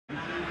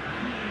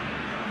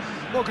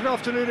Well, good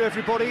afternoon,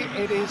 everybody.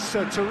 It is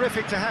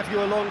terrific to have you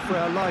along for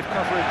our live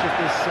coverage of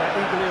this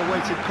eagerly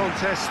awaited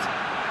contest.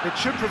 It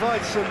should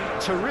provide some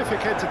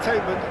terrific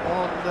entertainment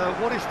on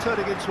what is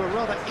turning into a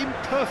rather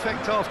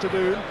imperfect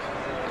afternoon.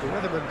 The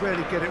weathermen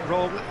rarely get it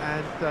wrong,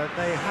 and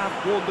they have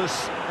warned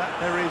us that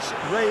there is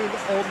rain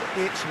on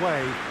its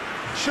way.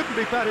 Shouldn't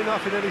be bad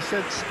enough in any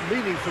sense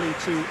meaningfully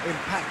to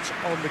impact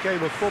on the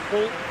game of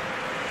football,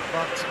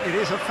 but it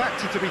is a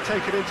factor to be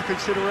taken into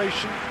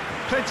consideration.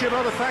 Plenty of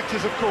other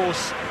factors, of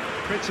course,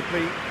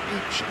 principally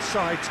each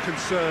side's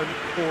concern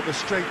for the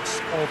strengths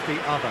of the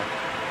other.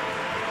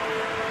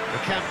 The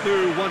Camp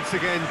Nou once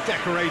again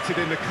decorated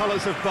in the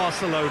colours of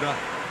Barcelona.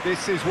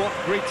 This is what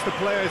greets the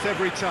players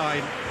every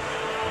time.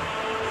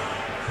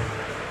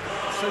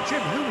 So,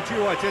 Jim, who would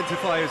you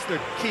identify as the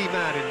key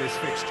man in this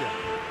fixture?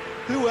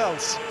 Who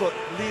else but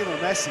Lionel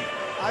Messi?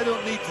 I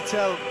don't need to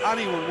tell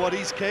anyone what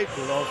he's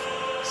capable of.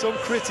 Some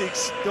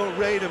critics don't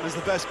rate him as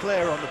the best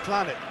player on the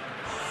planet.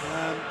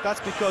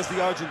 That's because the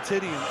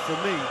Argentinian, for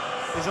me,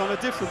 is on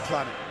a different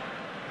planet.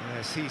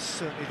 Yes, he's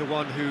certainly the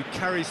one who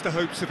carries the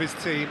hopes of his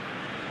team.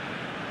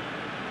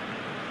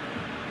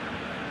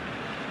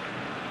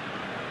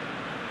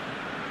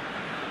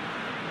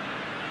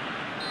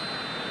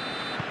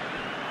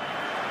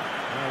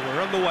 Well,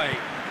 we're on the way.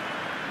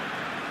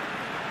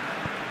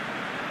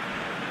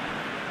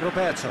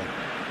 Roberto.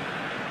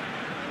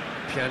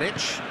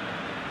 Pjanic.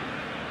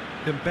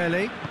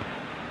 Dembele.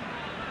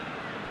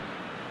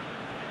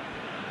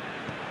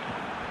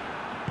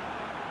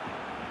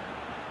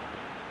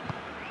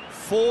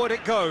 Forward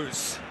it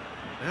goes.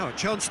 Now a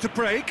chance to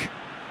break.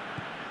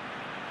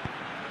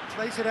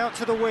 Plays it out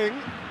to the wing.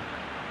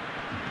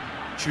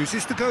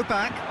 Chooses to go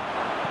back.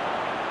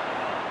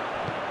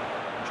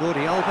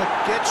 Jordi Alba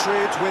gets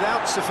rid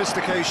without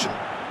sophistication.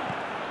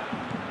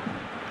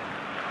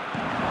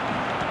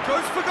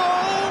 Goes for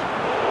goal!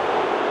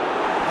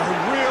 A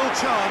real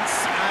chance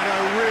and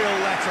a real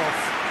let-off.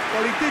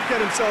 Well, he did get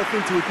himself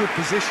into a good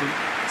position,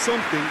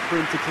 something for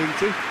him to cling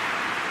to.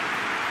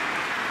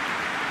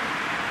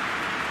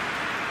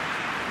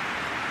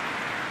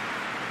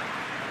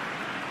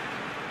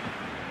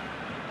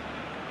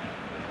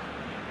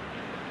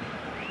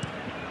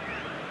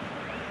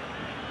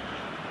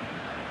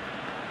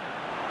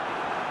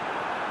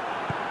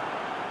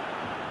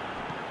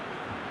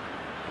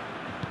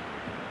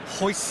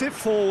 Hoists it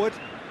forward.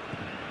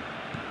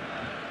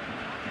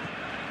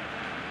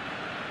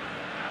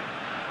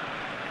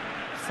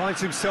 Finds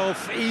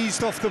himself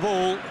eased off the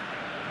ball.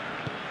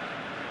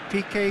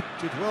 Piqué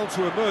did well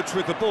to emerge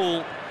with the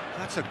ball.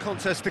 That's a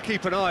contest to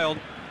keep an eye on.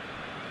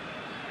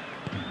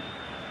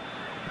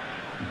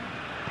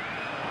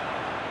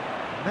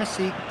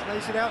 Messi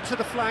plays it out to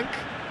the flank.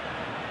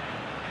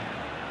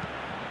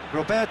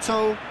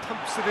 Roberto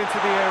pumps it into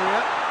the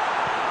area.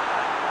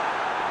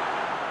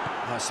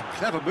 Some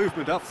clever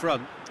movement up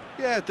front.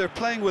 Yeah, they're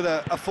playing with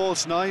a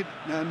false nine,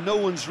 and no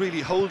one's really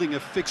holding a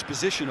fixed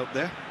position up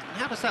there.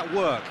 How does that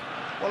work?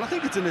 Well, I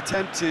think it's an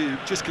attempt to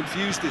just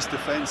confuse this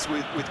defence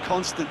with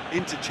constant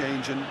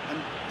interchange and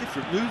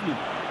different movement.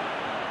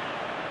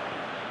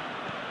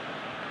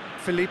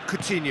 Philippe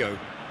Coutinho.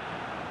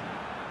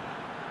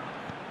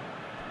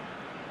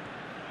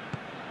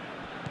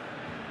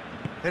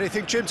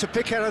 Anything, Jim, to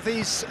pick out of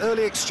these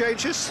early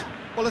exchanges?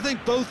 Well, I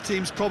think both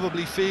teams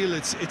probably feel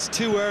it's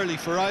too early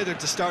for either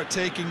to start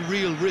taking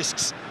real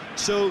risks.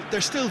 So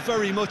they're still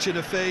very much in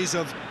a phase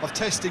of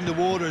testing the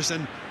waters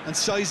and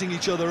sizing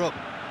each other up.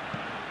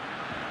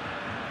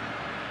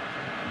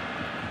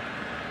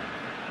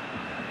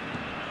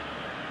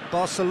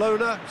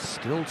 Barcelona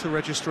still to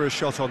register a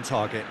shot on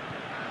target.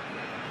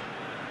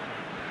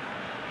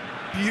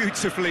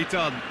 Beautifully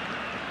done.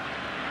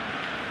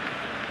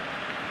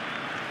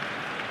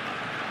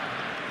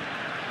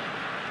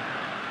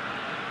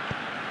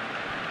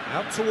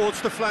 Out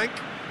towards the flank.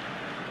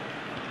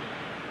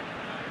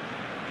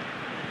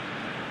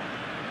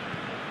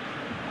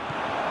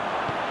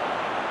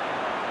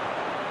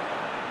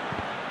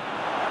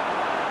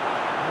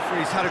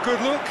 Referee's had a good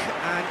look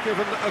and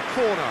given a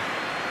corner.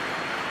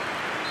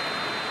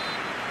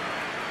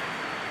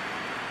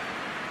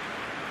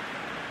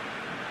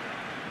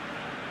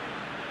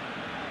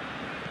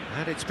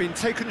 And it's been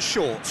taken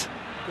short.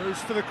 Goes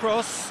for the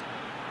cross.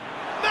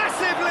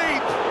 Massive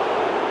leap!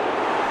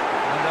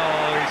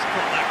 Oh, he's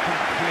got that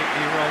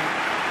completely wrong.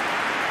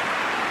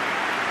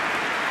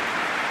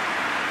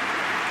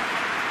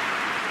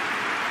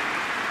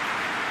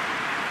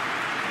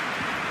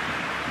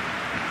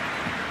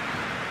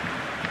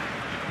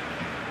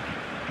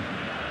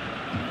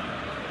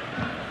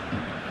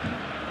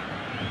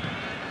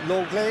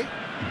 Longley.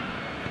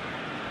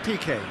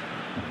 Piqué.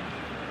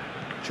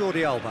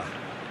 Jordi Alba.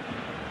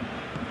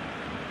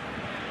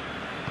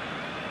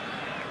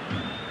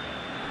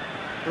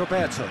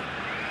 Roberto.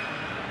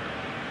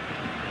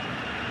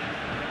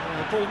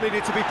 The ball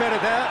needed to be better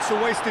there, it's a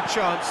wasted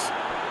chance.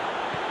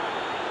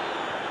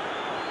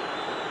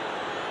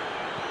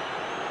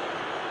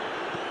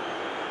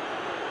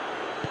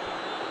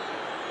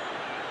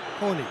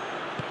 Horny.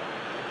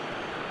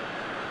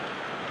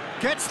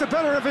 Gets the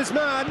better of his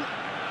man.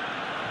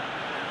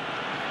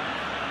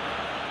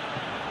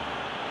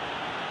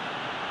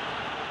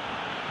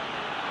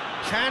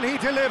 Can he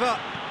deliver?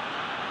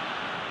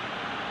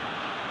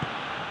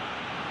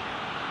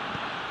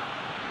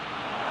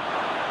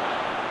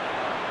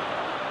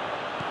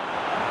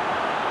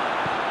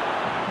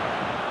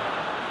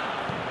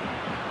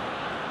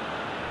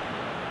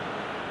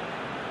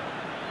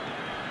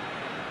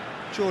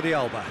 Jordi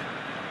Alba.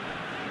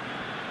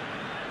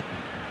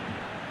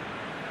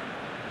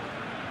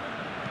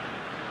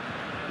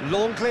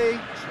 Longley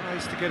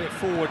tries to get it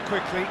forward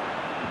quickly.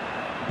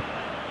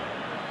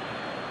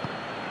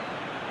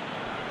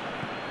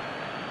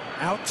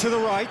 Out to the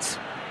right.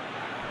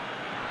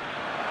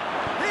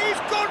 He's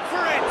gone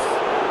for it!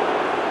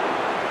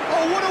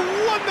 Oh, what a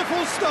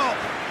wonderful stop!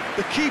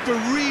 The keeper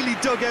really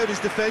dug out his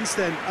defence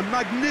then. A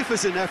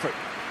magnificent effort.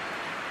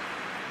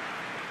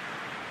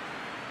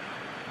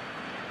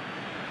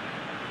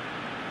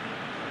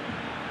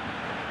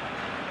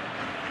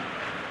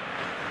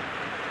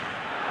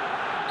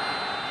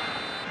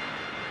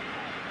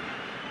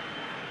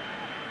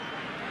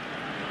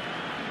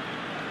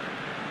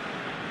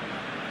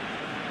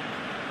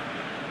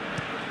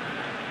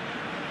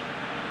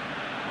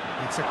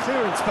 It's a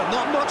clearance, but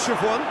not much of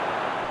one.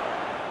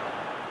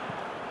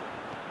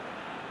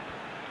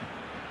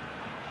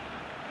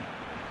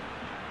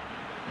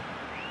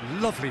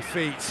 Lovely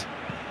feet.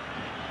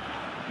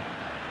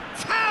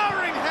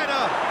 Towering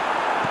header!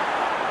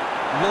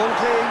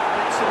 Longley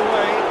gets it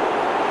away.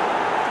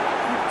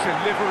 Good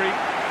delivery.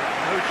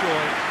 No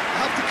joy.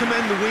 I have to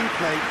commend the wing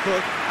play,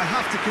 but I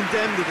have to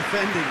condemn the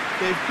defending.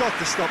 They've got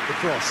to stop the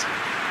cross.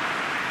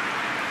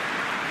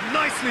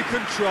 Nicely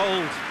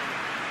controlled.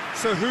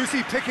 So who's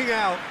he picking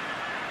out?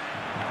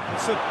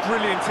 It's a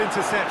brilliant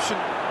interception.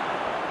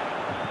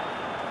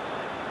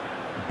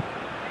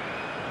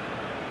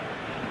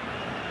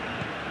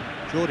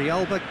 Jordi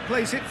Alba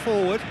plays it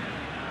forward.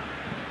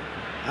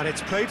 And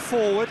it's played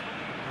forward.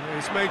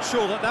 He's made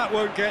sure that that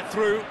won't get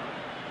through.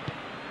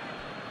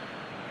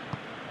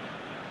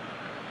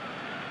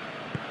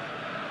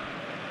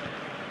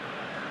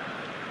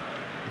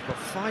 We've got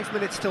 5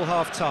 minutes till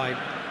half-time.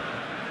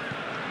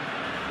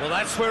 Well,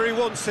 that's where he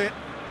wants it.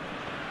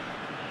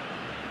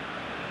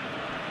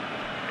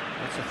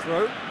 That's a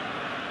throw.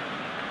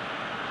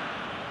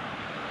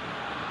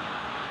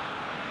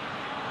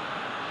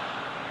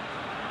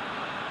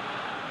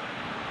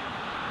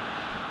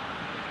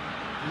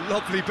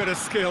 Lovely bit of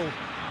skill.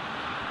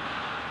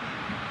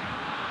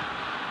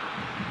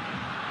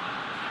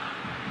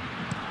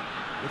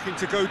 Looking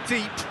to go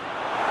deep.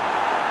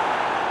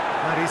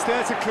 And he's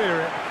there to clear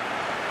it.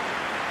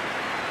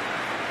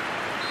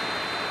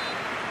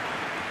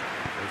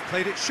 They've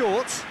played it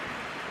short.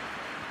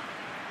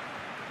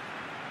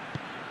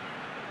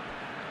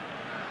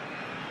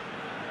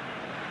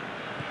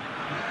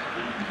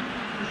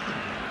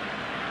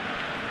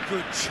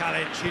 Good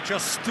challenge, he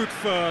just stood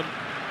firm.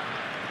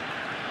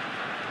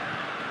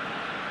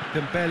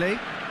 Dembele.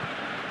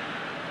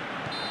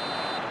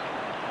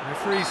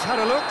 Referee's had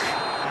a look,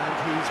 and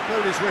he's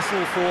blown his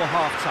whistle for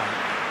half-time.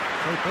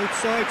 So both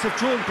sides have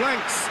drawn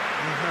blanks.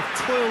 They have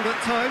toiled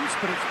at times,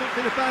 but it's not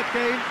been a bad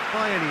game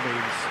by any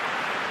means.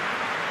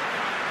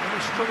 Any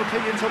strong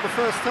opinions on the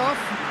first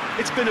half?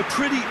 It's been a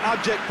pretty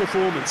abject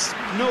performance.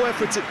 No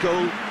efforts at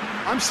goal.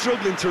 I'm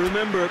struggling to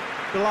remember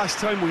the last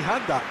time we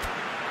had that.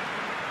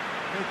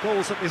 No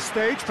goals at this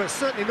stage, but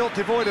certainly not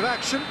devoid of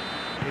action.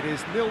 It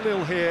is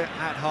 0-0 here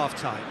at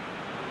half-time.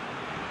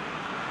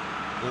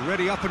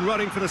 Already up and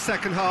running for the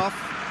second half.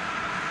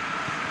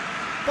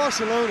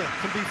 Barcelona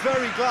can be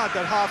very glad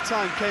that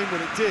half-time came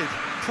when it did.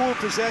 Poor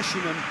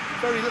possession and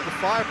very little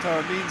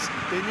firepower means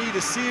they need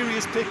a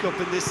serious pick-up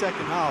in this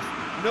second half.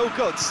 No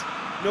guts,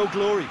 no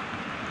glory.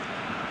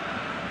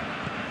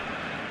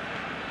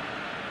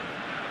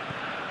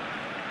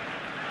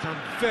 Done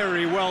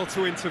very well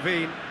to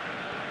intervene.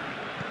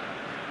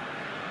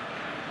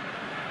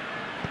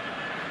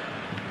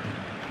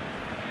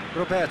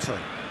 Roberto.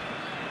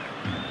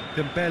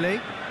 Dembele.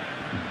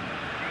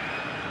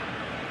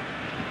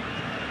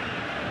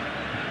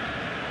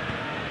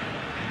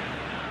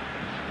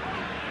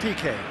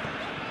 PK.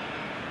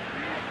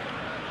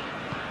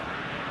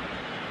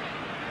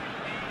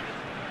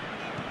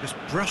 Just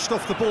brushed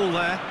off the ball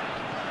there.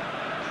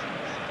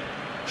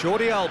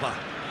 Jordi Alba.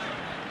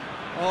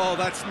 Oh,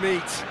 that's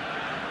neat.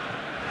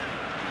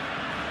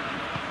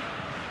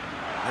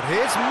 And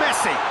here's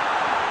Messi.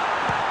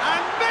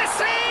 And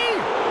Messi!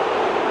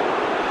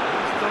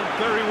 He's done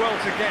very well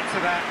to get to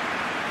that.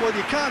 Well,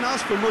 you can't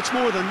ask for much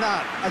more than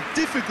that. A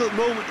difficult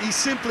moment he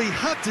simply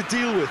had to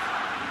deal with.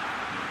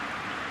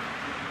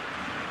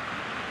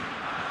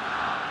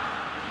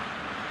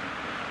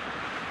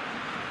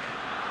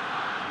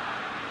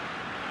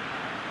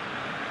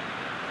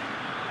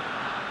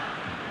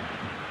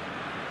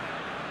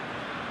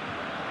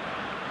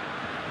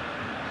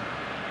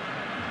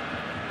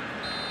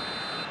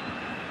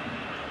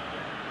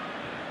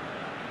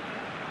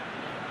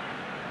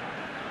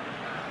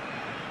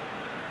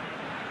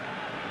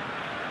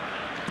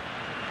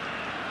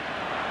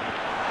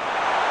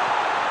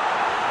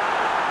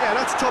 Yeah,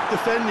 that's top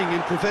defending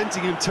and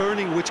preventing him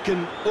turning, which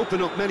can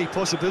open up many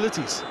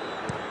possibilities.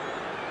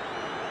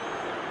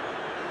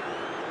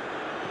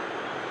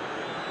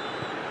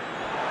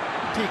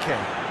 Piqué.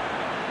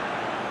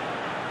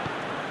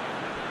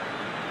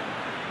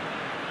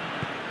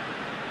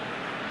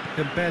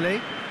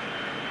 Dembele.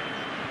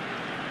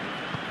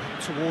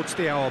 Towards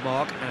the hour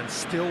mark, and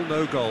still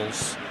no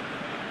goals.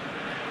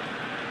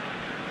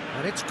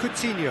 And it's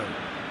Coutinho.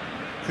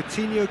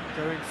 Coutinho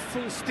going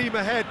full steam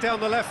ahead down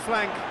the left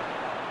flank.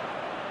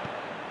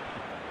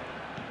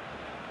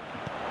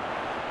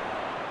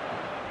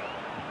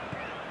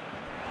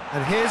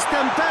 And here's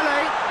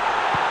Dembele.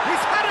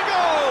 He's had a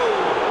goal!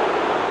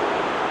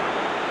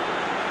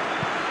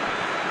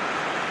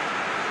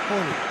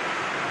 Konami.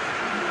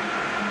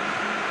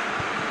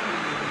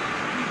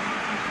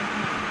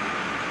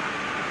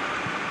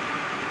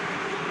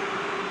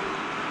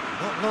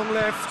 Not long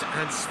left,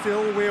 and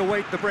still we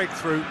await the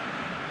breakthrough.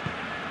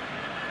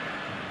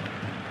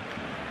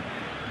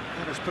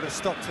 That has put a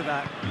stop to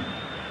that.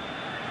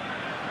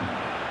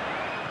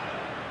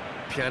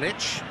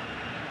 Pjanic.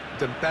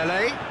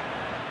 Dembele.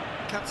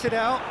 Cuts it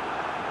out.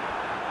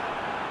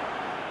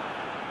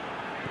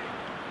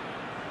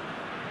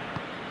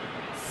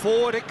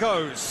 Forward it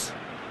goes.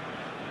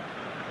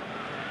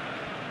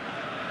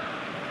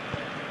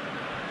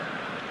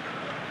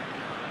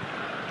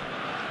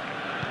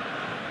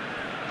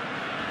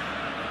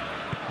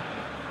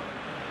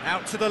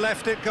 Out to the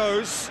left it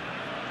goes.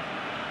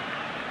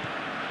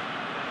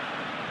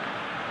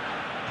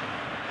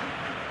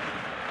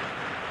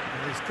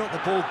 And he's got the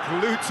ball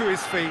glued to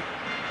his feet.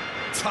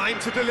 Time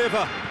to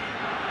deliver.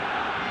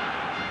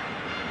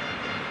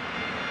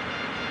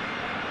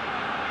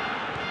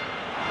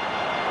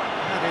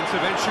 That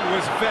intervention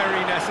was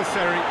very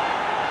necessary.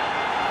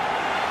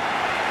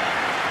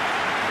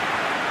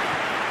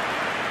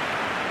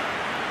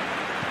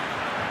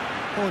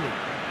 Konami.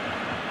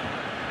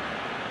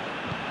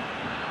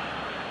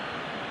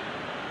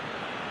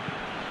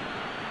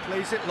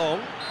 Plays it long.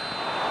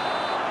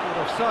 Not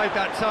offside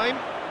that time.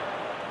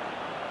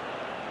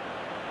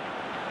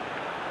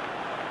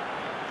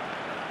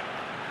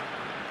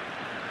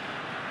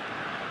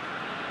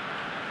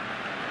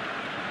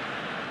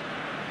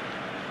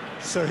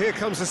 So here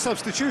comes a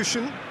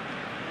substitution.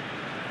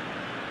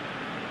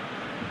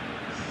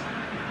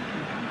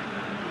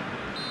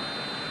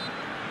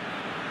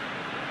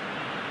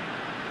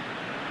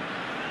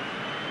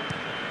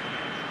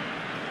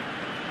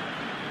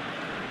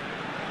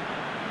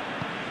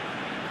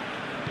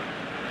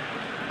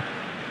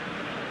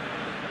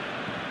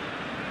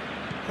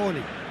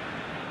 Konami.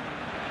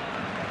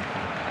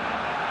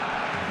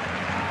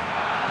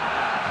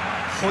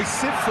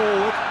 Hoists it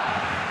forward.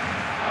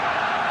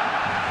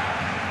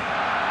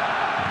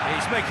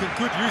 He's making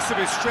good use of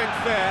his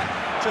strength there,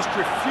 just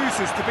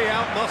refuses to be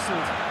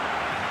out-muscled.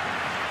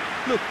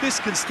 Look, this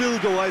can still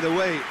go either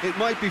way. It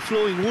might be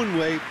flowing one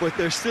way, but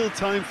there's still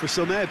time for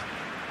some ebb.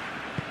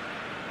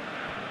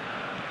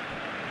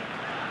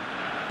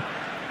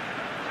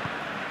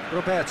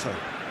 Roberto.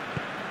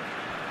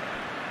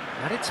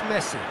 And it's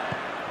Messi.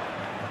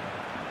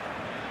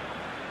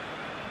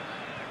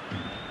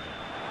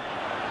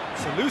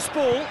 It's a loose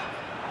ball.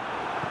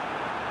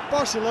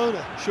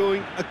 Barcelona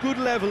showing a good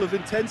level of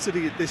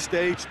intensity at this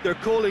stage. They're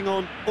calling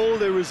on all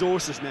their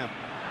resources now.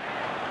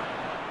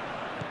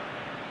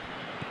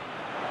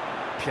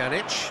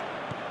 Pjanic.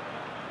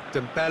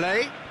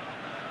 Dembele.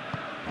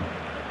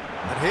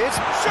 And here's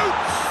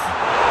shoots!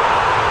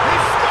 He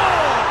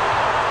scored!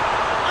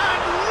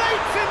 And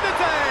late in the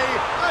day,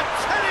 a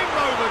telling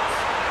moment.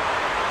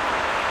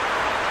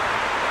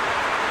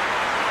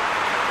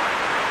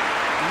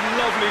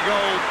 Lovely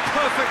goal,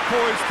 perfect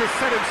poise to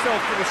set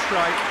himself for the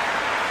strike.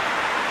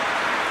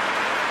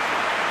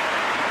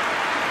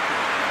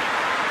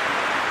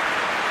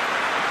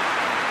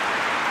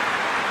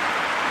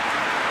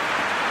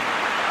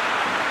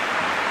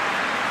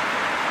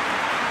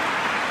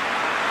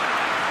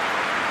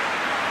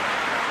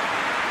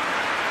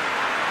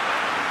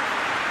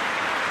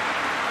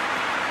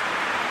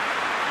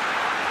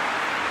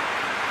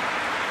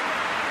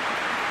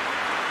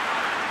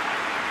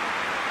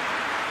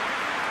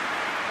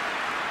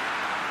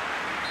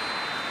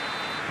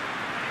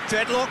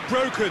 Deadlock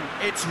broken,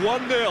 it's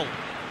 1-0.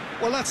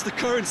 Well, that's the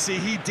currency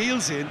he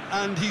deals in,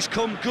 and he's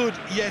come good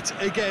yet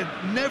again.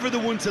 Never the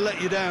one to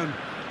let you down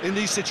in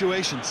these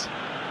situations.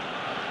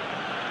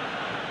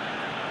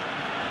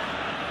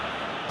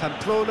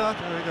 Pamplona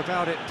going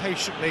about it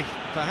patiently,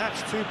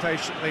 perhaps too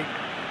patiently.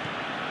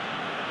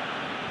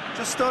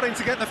 Just starting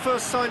to get the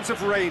first signs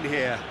of rain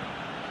here.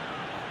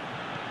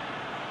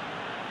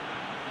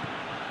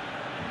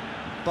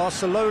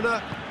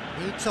 Barcelona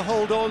need to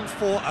hold on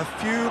for a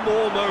few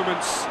more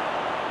moments.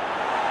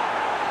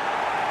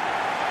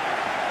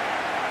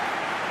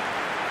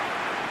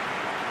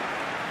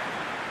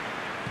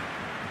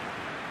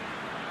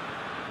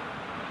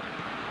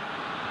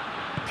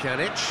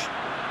 Pjanic.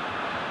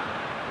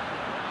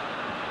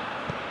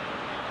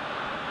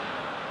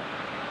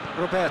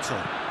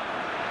 Roberto.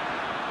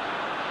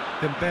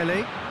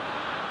 Dembele.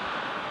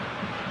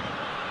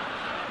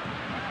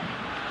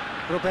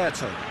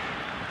 Roberto.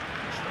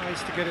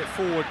 Tries to get it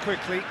forward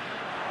quickly.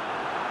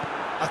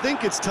 I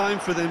think it's time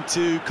for them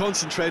to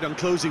concentrate on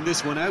closing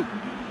this one out.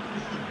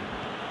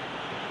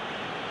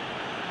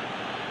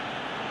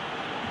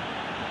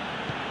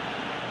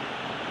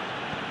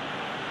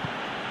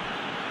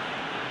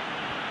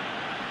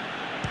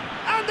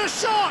 And the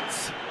shot!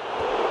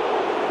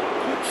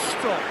 Good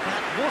stop,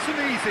 that wasn't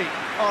easy.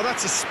 Oh,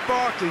 that's a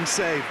sparkling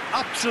save,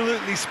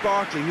 absolutely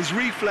sparkling. His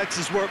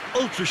reflexes were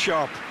ultra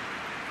sharp.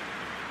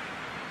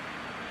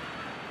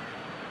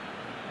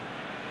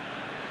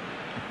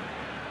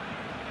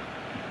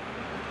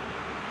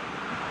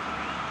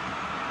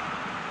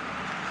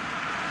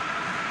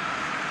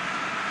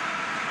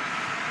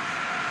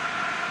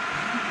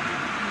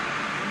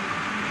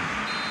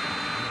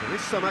 There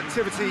is some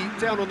activity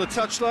down on the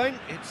touchline.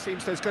 It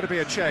seems there's going to be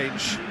a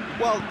change.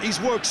 Well, he's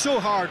worked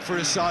so hard for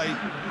his side,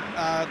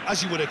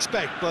 as you would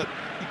expect, but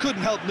he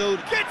couldn't help note.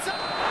 Gets a goal!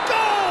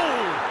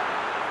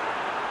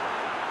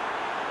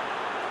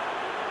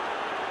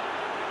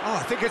 Oh,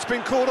 I think it's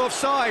been called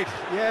offside.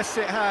 Yes,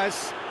 it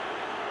has.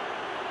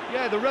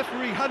 Yeah, the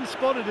referee hadn't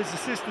spotted his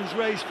assistant's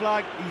raised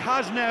flag. He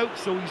has now,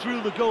 so he's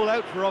ruled the goal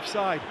out for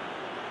offside.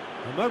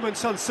 A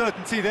moment's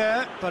uncertainty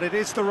there, but it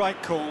is the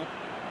right call.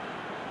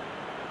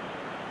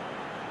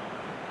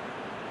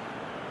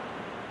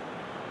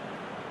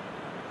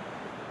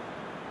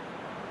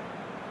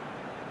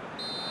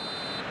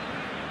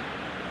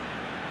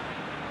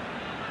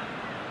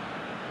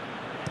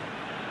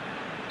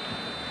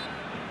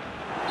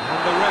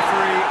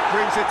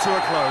 Brings it to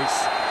a close.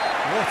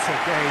 What a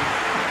game.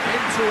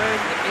 End to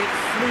end, it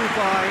flew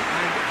by,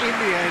 and in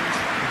the end,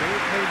 it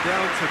all came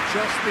down to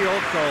just the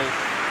odd goal.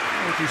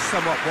 How would you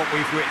sum up what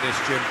we've witnessed,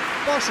 Jim?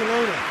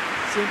 Barcelona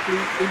simply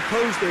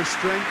imposed their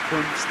strength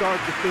from start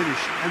to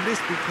finish, and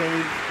this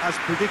became as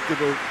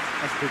predictable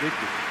as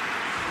predicted.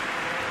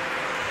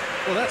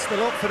 Well, that's the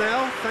lot for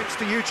now. Thanks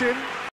to you, Jim.